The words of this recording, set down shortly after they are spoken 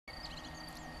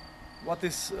what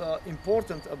is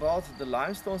important about the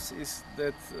limestones is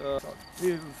that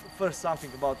first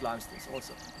something about limestones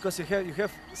also, because you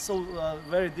have so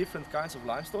very different kinds of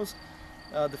limestones.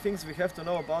 The things we have to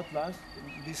know about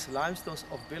these limestones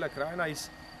of Bela Krajina is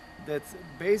that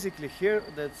basically here,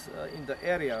 that in the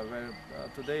area where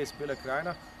today is Bela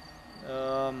Krajina,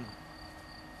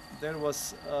 there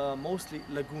was mostly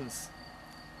lagoons.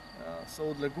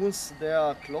 So lagoons, they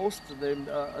are closed.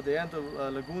 At the end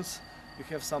of lagoons, you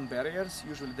have some barriers.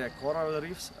 Usually they're coral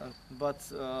reefs, but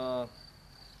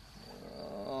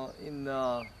in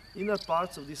inner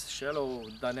parts of this shallow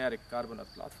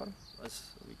Adriatic-Carbonate Platform, as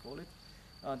we call it,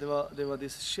 there were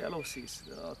these shallow seas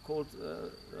called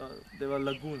they were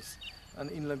lagoons. And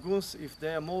in lagoons, if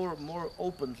they are more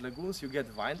open lagoons, you get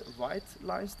white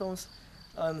limestones,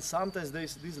 and sometimes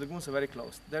these lagoons are very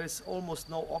closed. There is almost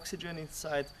no oxygen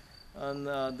inside, and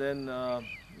then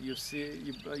you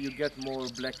get more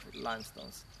black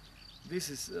limestones. This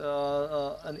is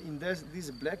and in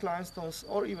these black limestones,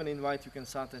 or even in white, you can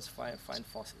sometimes find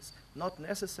fossils. Not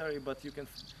necessary, but you can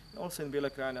also in Bela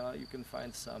Krajina you can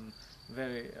find some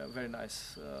very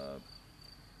nice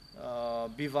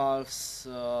bivalves,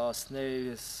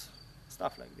 snails,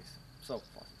 stuff like this. So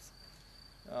fossils.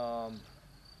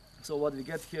 So what we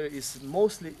get here is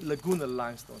mostly lagoonal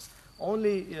limestones.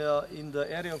 Only in the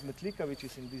area of Metlika, which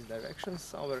is in this direction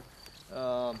somewhere.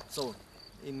 So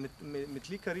in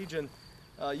Metlika region,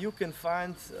 you can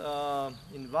find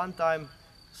in one time,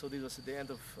 so this was at the end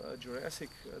of Jurassic,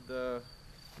 the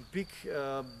big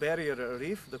barrier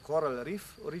reef, the coral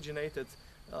reef originated,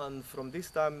 and from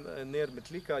this time near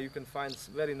Metlika you can find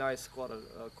very nice coral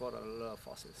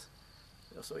fossils.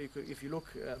 So if you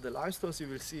look at the limestones, you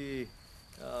will see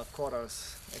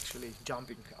corals actually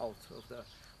jumping out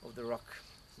of the rock.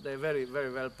 They're very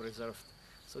well preserved.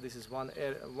 So this is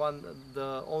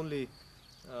the only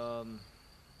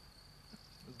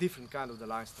different kind of the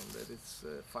limestone that it's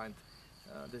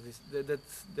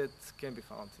that can be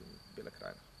found in Bela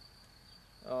Krajina.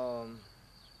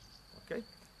 Okay,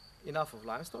 enough of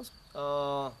limestones.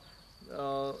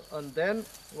 And then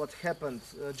what happened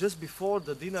just before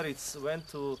the dinarids went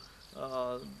to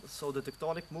so the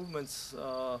tectonic movements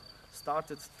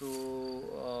started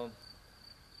to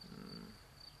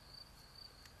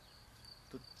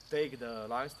take the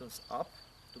limestones up,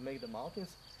 to make the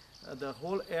mountains. The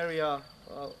whole area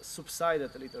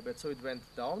subsided a little bit, so it went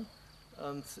down.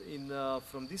 And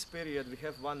from this period we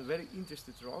have one very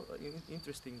interesting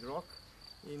rock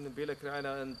in Bela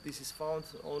Krajina, and this is found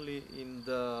only in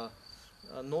the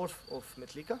north of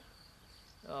Metlika,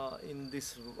 in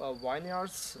these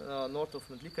vineyards north of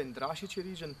Metlika in Rasici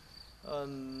region,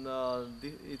 and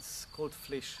it's called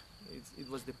flish. It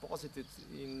was deposited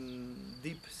in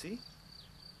deep sea,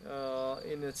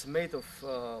 and it's made of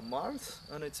marsh,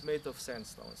 and it's made of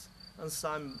sandstones and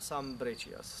some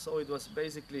breccias. So it was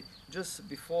basically just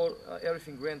before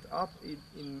everything went up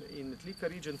in Metlika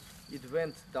region, it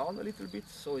went down a little bit,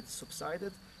 so it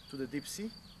subsided to the deep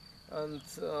sea, and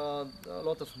a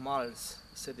lot of marls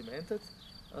sedimented,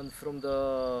 and from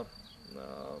the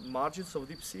margins of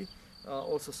deep sea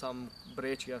also some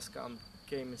breccias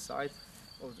came inside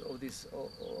of this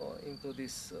into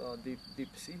this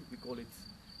deep sea. We call it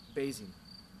basin.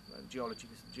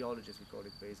 Geologists we call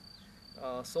it basin.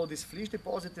 So this flish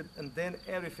deposited, and then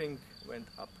everything went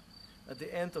up. At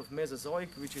the end of Mesozoic,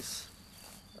 which is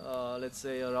let's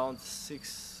say around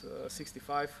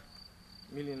 65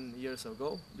 million years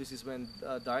ago, this is when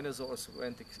dinosaurs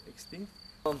went extinct.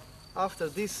 After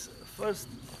this first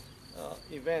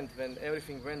event, when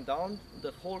everything went down,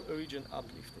 the whole region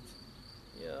uplifted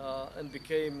and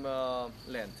became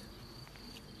land.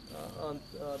 And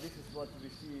this is what we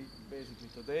see basically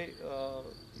today.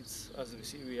 It's, as we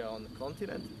see, we are on the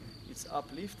continent. It's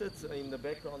uplifted. In the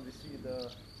background we see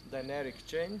the Dinaric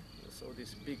chain, so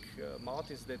these big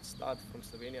mountains that start from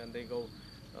Slovenia and they go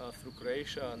through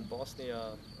Croatia and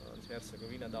Bosnia and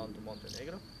Herzegovina down to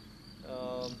Montenegro.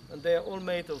 And they are all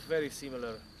made of very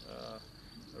similar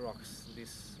rocks,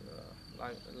 these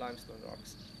limestone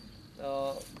rocks.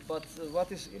 But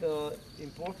what is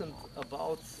important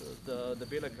about the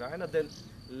Bela Krajina, then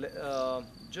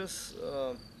just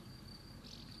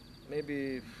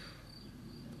maybe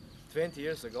 20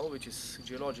 years ago, which is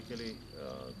geologically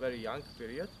very young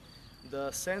period,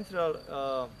 the central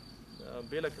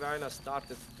Bela Krajina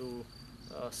started to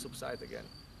subside again.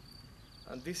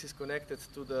 And this is connected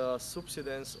to the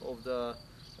subsidence of the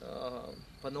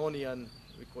Pannonian,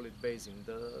 we call it basin,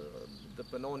 the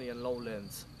Pannonian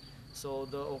lowlands. So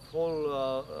the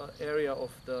whole area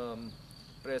of the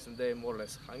present day, more or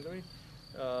less Hungary,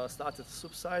 started to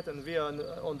subside, and we are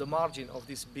on the margin of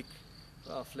these big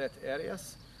flat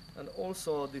areas. and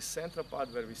also the central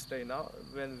part where we stay now,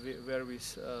 where we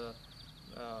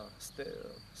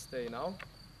stay now,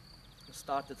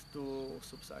 started to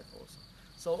subside also.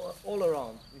 So all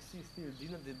around we see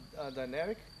still the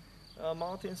dynamic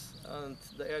mountains, and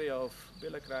the area of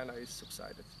Bela Krajina is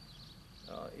subsided.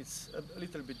 It's a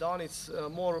little bit down. It's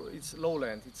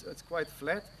lowland. It's quite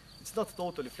flat. It's not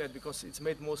totally flat because it's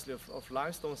made mostly of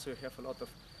limestone, so you have a lot of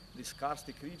these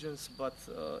karstic regions, but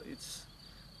it's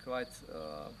quite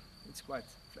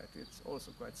flat. It's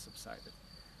also quite subsided.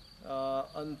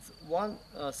 And one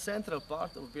central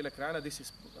part of Bela Krajina, this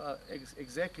is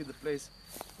exactly the place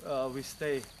we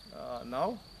stay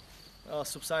now,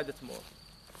 subsided more.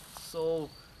 So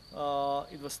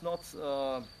it was not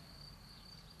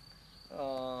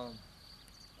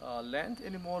land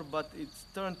anymore, but it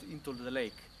turned into the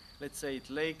lake. Let's say it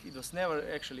lake. It was never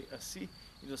actually a sea.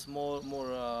 It was more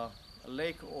a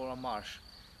lake or a marsh.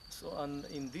 So, and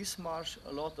in this marsh,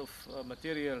 a lot of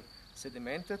material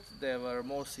sedimented. There were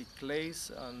mostly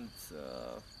clays and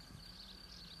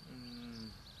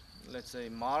let's say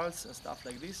marls and stuff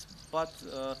like this. But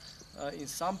in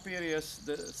some periods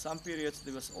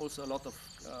there was also a lot of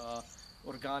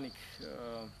organic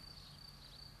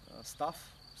stuff.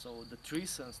 So the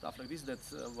trees and stuff like this that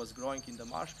was growing in the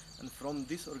marsh, and from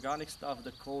this organic stuff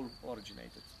the coal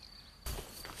originated.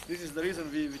 This is the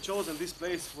reason we chosen this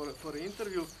place for the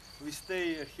interview. We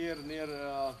stay here near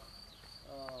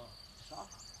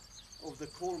shaft of the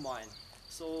coal mine.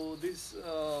 So this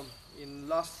in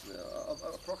last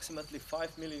approximately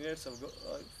 5 million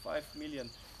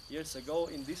years ago,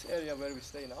 in this area where we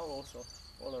stay now, also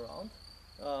all around,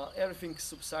 everything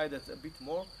subsided a bit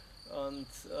more, and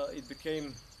it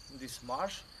became this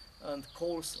marsh, and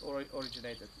coals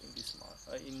originated in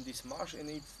this marsh,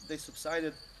 and they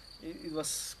subsided. It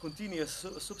was continuous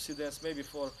subsidence maybe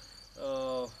for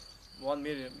 1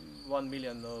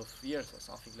 million of years or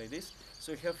something like this.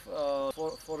 So you have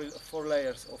four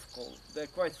layers of coal. They're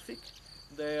quite thick.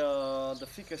 The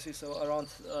thickness is around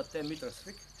 10 meters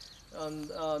thick,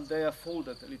 and they are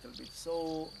folded a little bit.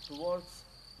 So towards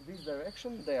this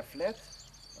direction they are flat,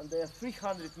 and they are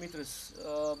 300 meters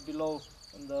below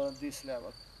this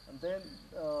level. And then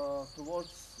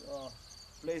towards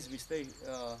place we stay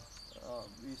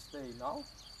now,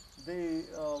 they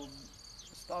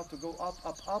start to go up,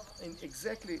 and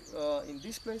exactly in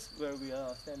this place where we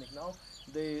are standing now,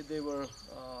 they were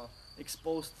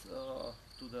exposed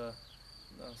to the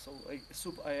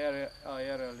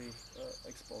subaerially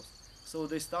exposed. So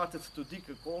they started to dig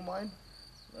a coal mine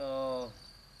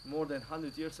more than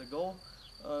 100 years ago,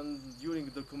 and during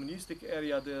the communistic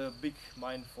era the big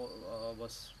mine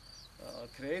was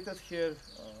created here.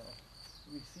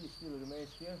 We see still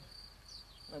remains here,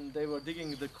 and they were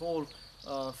digging the coal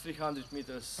 300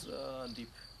 meters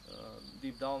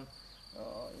deep down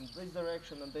in this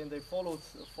direction, and then they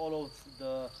followed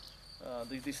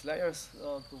these layers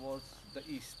towards the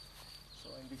east, so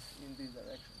in this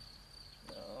direction.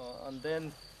 And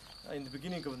then in the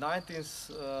beginning of 19th,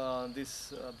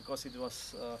 because it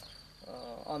was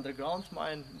underground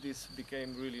mine, this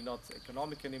became really not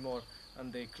economic anymore,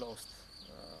 and they closed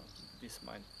this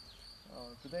mine.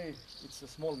 Today it's a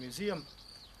small museum.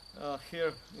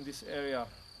 Here in this area,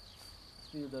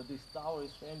 still this tower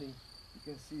is standing. You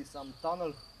can see some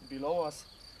tunnel below us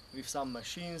with some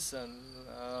machines, and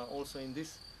also in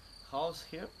this house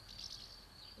here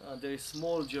there is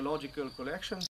small geological collection.